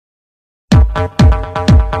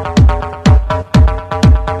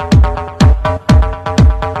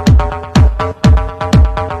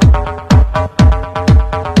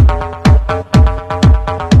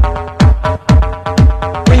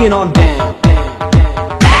Bring it on down.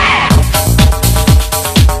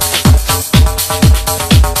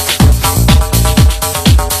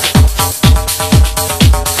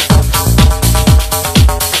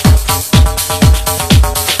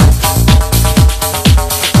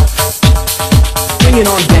 Bring it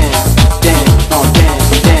on down, down, on down,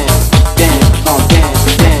 down, down, on down,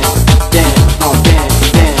 down, down, on down,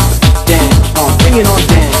 down, down, on bring it on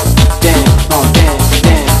down, down, on down,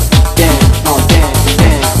 down, down, on down,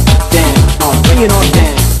 down, down, on bring it on down.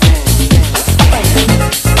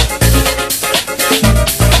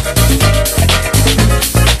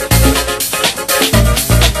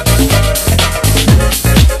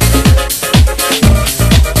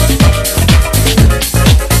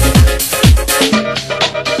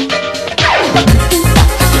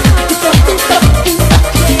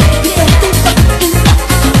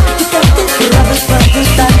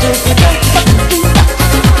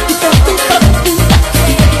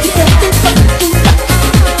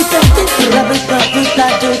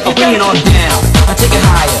 Bring it on down, now take it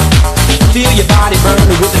higher. Feel your body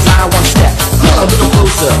burning with design one step. A little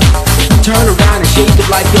closer. Turn around and shake it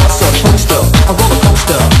like you're supposed to. A roller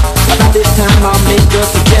coaster. About this time I'll make a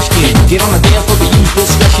suggestion. Get on the dance floor to use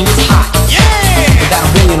discretion. It's hot. Yeah! Without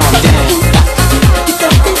bringing on down.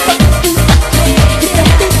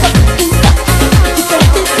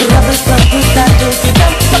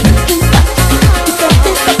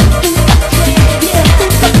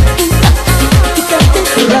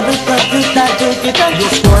 You'll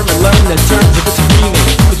swerve and learn the terms of disagreement,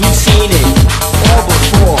 cause we've seen it all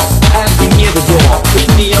before. As we near the door, the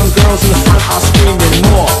pretty young girls in the front are screaming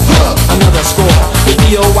more. Another score, the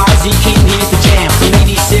B.O.Y.Z came here to jam. From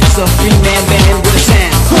 86, a three-man band with a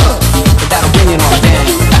sound. That'll bring it on down.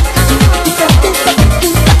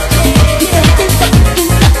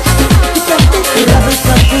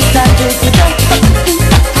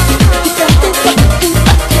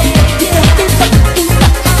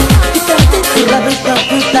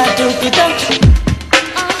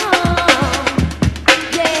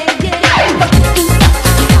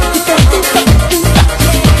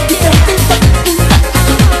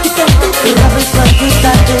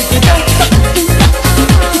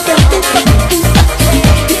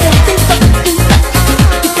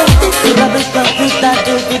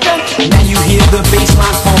 Now you hear the bass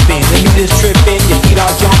line pumping, the music tripping, your feet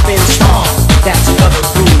are jumping, stomp. That's another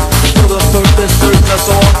groove. For the purpose serves us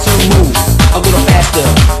all to move a little faster.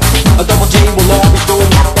 A double J will always go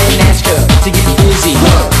up and ask her to get busy.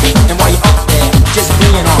 And while you're up there, just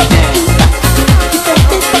bring it on down.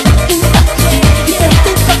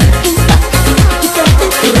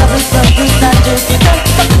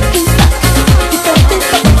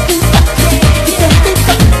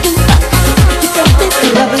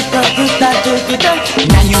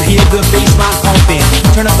 Now you hear the bass line pumping.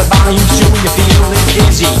 Turn up the volume soon, you're feeling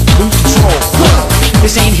dizzy. Lose control.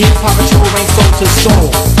 This ain't hip-hop, it's your rank soul to soul.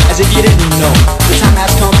 As if you didn't know, the time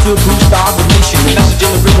has come to boost our nation. The message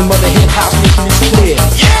in the rhythm of the hip-house nation is clear.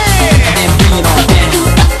 Yeah! And then bring it on down.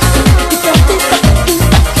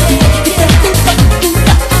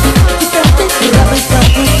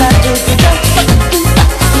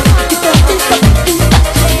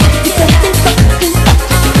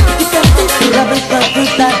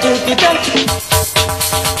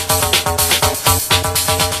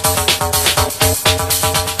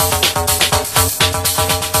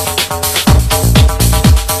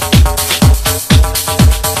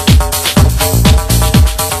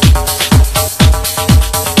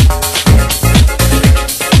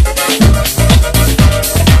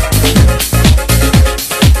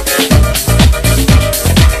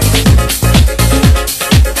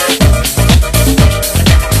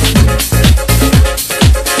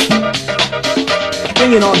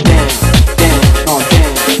 Bring it on down, down, on down,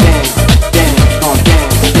 down, down, on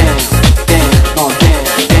down, down, down, on down,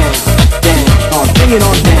 down, down, on bring it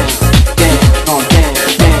on down, down, on down,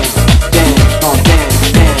 down, down, on down,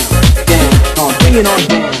 down, down, on bring it on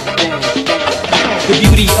down. The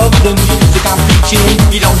beauty of the music I'm preaching,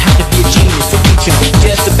 you don't have to be a genius to reach 'em.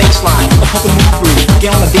 Just a bass line, a pump and move through.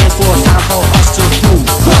 Get on the dance floor, it's time for us to move.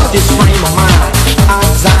 This frame of mind, I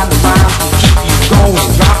designed the rhymes to keep you going.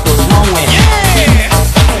 Drop the low end. Yeah!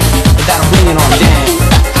 That'll bring it on down.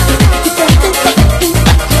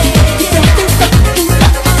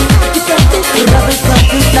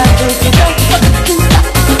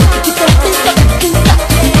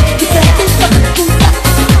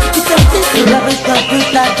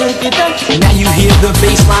 Like Now you hear the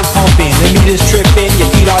bass line pumping, the meters tripping, your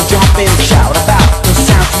feet are jumping. Shout about the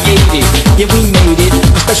sound created, yeah we made it,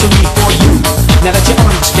 especially for you. Now that you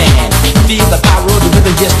understand, feel the power of the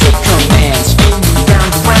rhythm, just take command. Spin you round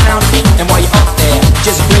and round, and while you're up there,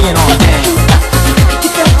 just bring it on down.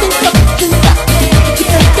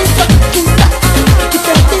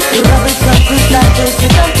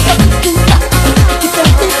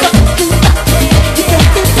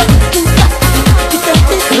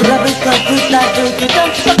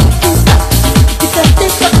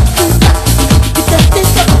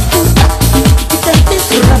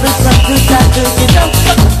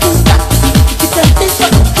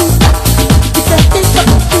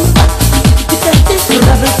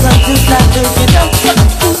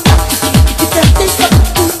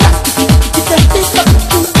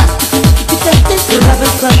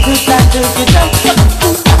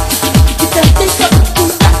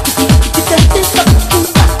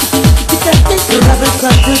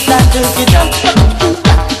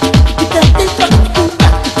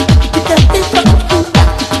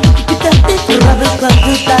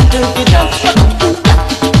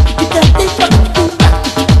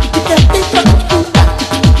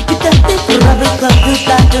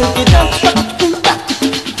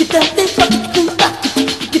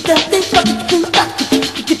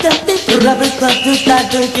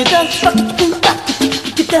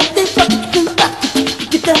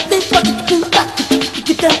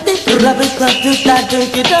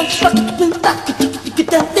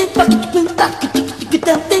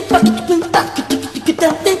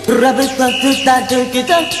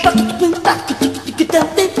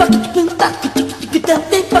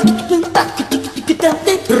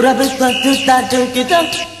 Rubber